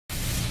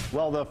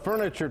Well, the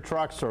furniture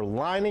trucks are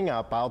lining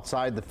up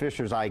outside the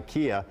Fishers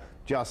Ikea.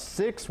 Just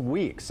 6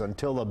 weeks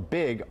until the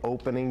big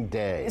opening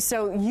day.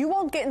 So you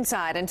won't get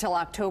inside until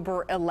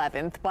October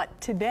 11th, but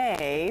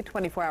today,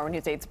 24-hour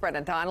News 8's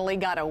Brenna Donnelly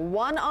got a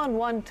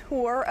one-on-one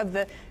tour of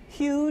the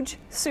huge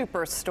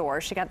superstore.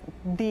 She got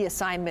the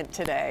assignment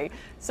today.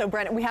 So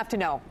Brenna, we have to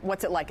know,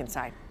 what's it like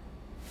inside?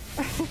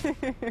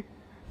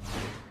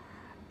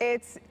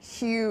 It's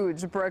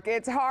huge, Brooke.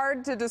 It's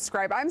hard to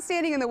describe. I'm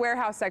standing in the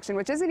warehouse section,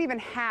 which isn't even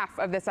half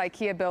of this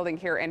Ikea building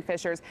here in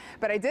Fishers.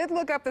 But I did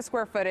look up the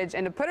square footage,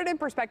 and to put it in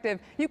perspective,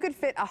 you could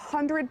fit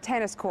 100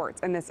 tennis courts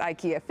in this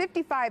Ikea,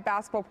 55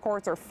 basketball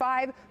courts, or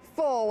 5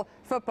 full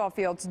football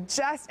fields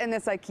just in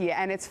this Ikea.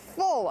 And it's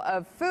full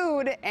of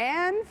food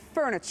and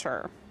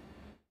furniture.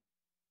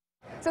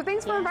 So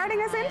thanks for inviting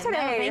us in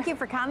today. No, thank you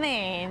for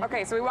coming.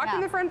 Okay, so we walked in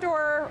the front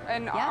door,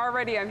 and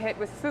already I'm hit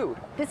with food.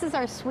 This is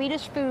our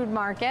Swedish food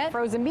market.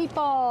 Frozen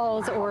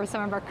meatballs or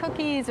some of our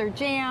cookies or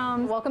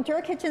jams. Welcome to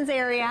our kitchens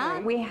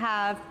area. We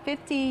have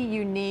 50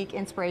 unique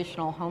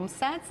inspirational home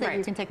sets that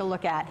you can take a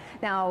look at.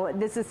 Now,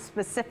 this is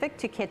specific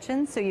to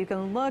kitchens, so you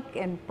can look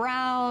and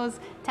browse,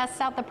 test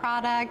out the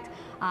product,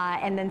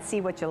 and then see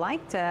what you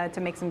like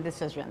to make some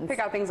decisions. Pick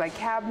out things like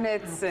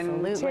cabinets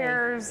and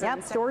chairs.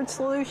 Yep, storage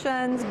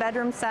solutions,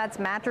 bedroom sets,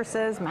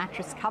 mattresses,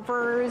 mattress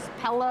covers,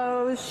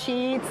 pillows,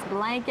 sheets,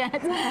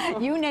 blankets,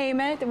 you name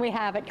it, we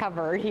have it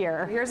covered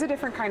here. Here's a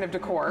different kind of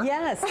decor.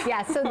 Yes,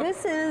 yes. So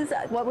this is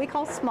what we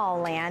call Small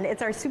Land.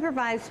 It's our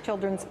supervised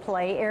children's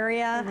play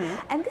area,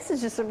 and this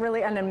is just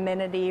really an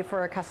amenity for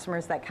our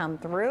customers that come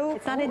through.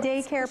 It's not a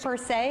daycare per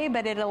se,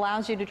 but it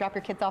allows you to drop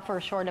your kids off for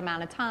a short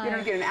amount of time. You're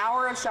going to get an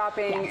hour of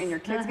shopping, and your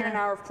kids get an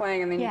hour of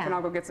playing, and then you can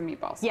all go get some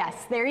meatballs.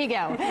 Yes, there you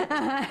go.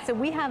 So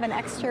we have an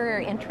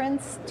exterior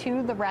entrance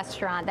to the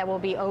restaurant that will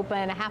be open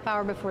a half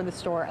hour before the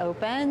store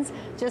opens,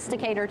 just to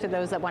cater to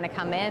those that want to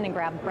come in and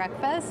grab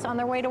breakfast on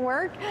their way to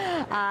work.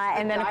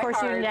 And then, of course,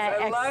 you can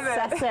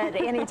access it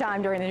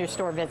anytime during your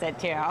store visit,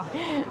 too.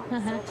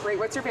 Great.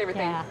 What's your favorite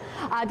thing?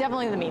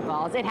 Definitely the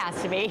meatballs. It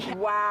has to be.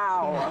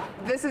 Wow.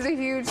 This is a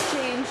huge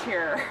change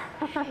here.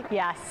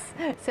 Yes.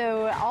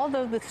 So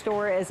although the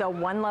store is a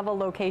one-level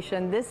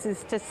location, this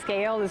is to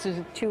scale. This is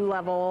a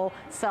 2-level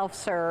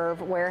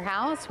self-serve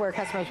warehouse where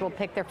customers will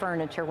pick their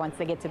furniture once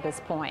they get to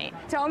this point.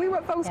 Tell me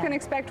what folks can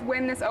expect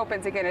when this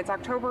opens again. It's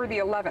October the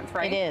 11th,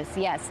 right? It is,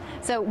 yes.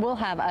 So we'll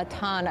have a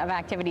ton of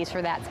activities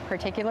for that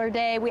particular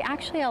day. We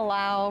actually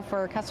allow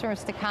for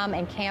customers to come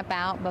and camp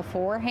out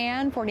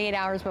beforehand, 48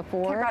 hours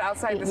before. Camp out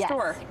outside the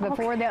store.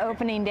 Before the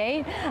opening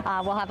date.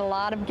 We'll have a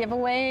lot of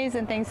giveaways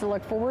and things to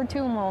look forward to,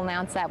 and we'll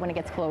announce that when it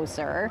gets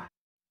closer.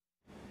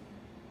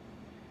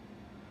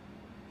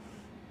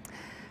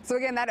 So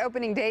again, that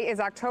opening date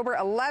is October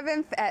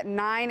 11th at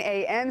 9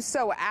 a.m.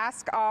 So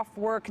ask off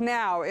work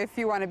now if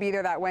you want to be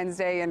there that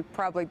Wednesday and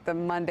probably the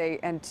Monday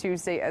and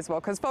Tuesday as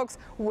well, because folks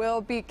will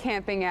be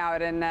camping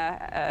out in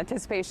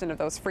anticipation of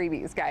those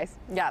freebies, guys.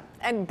 Yeah.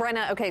 And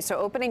Brenna, okay, so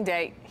opening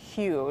day,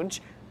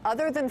 huge.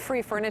 Other than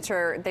free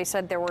furniture, they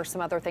said there were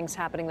some other things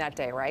happening that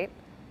day, right?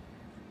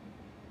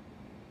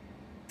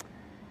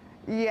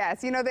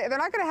 Yes, you know, they're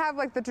not going to have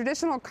like the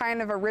traditional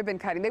kind of a ribbon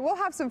cutting. They will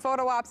have some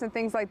photo ops and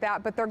things like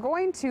that, but they're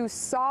going to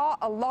saw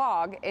a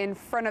log in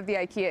front of the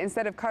Ikea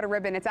instead of cut a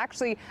ribbon. It's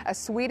actually a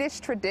Swedish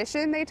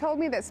tradition, they told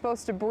me, that's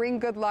supposed to bring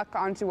good luck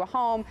onto a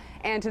home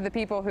and to the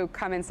people who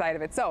come inside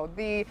of it. So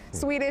the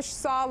Swedish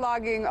saw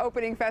logging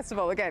opening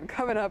festival, again,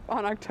 coming up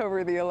on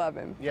October the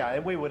 11th. Yeah,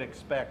 and we would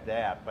expect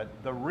that, but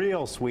the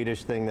real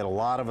Swedish thing that a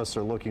lot of us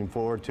are looking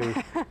forward to,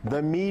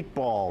 the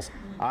meatballs.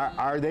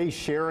 Are they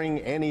sharing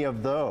any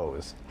of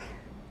those?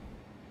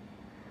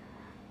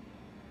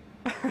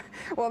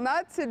 Well,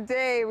 not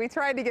today. We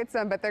tried to get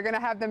some, but they're going to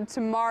have them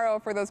tomorrow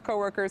for those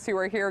coworkers who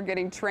are here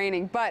getting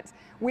training. But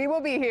we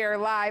will be here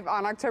live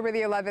on October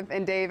the 11th,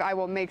 and Dave, I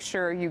will make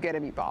sure you get a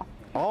meatball.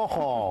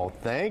 Oh,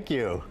 thank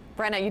you.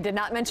 Brenna, you did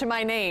not mention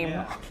my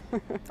name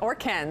or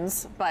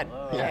Ken's, but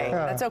hey,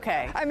 that's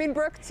okay. I mean,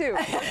 Brooke, too.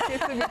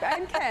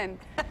 And Ken.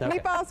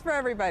 Meatballs for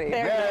everybody.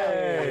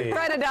 There you go.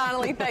 Brenna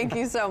Donnelly, thank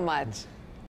you so much.